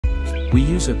We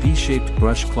use a V-shaped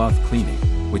brush cloth cleaning,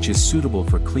 which is suitable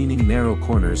for cleaning narrow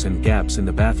corners and gaps in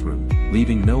the bathroom,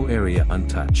 leaving no area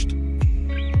untouched.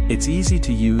 It's easy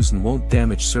to use and won't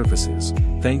damage surfaces,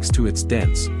 thanks to its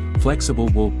dense, flexible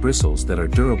wool bristles that are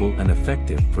durable and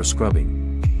effective for scrubbing.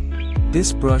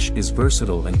 This brush is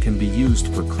versatile and can be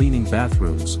used for cleaning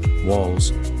bathrooms,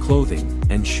 walls, clothing,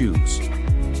 and shoes.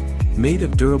 Made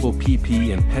of durable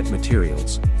PP and PET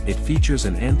materials, it features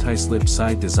an anti-slip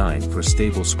side design for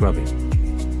stable scrubbing.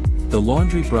 The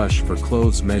laundry brush for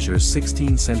clothes measures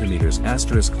 16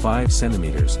 cm*5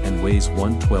 cm and weighs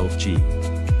 112 g.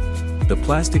 The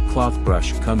plastic cloth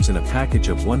brush comes in a package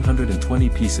of 120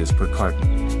 pieces per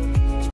carton.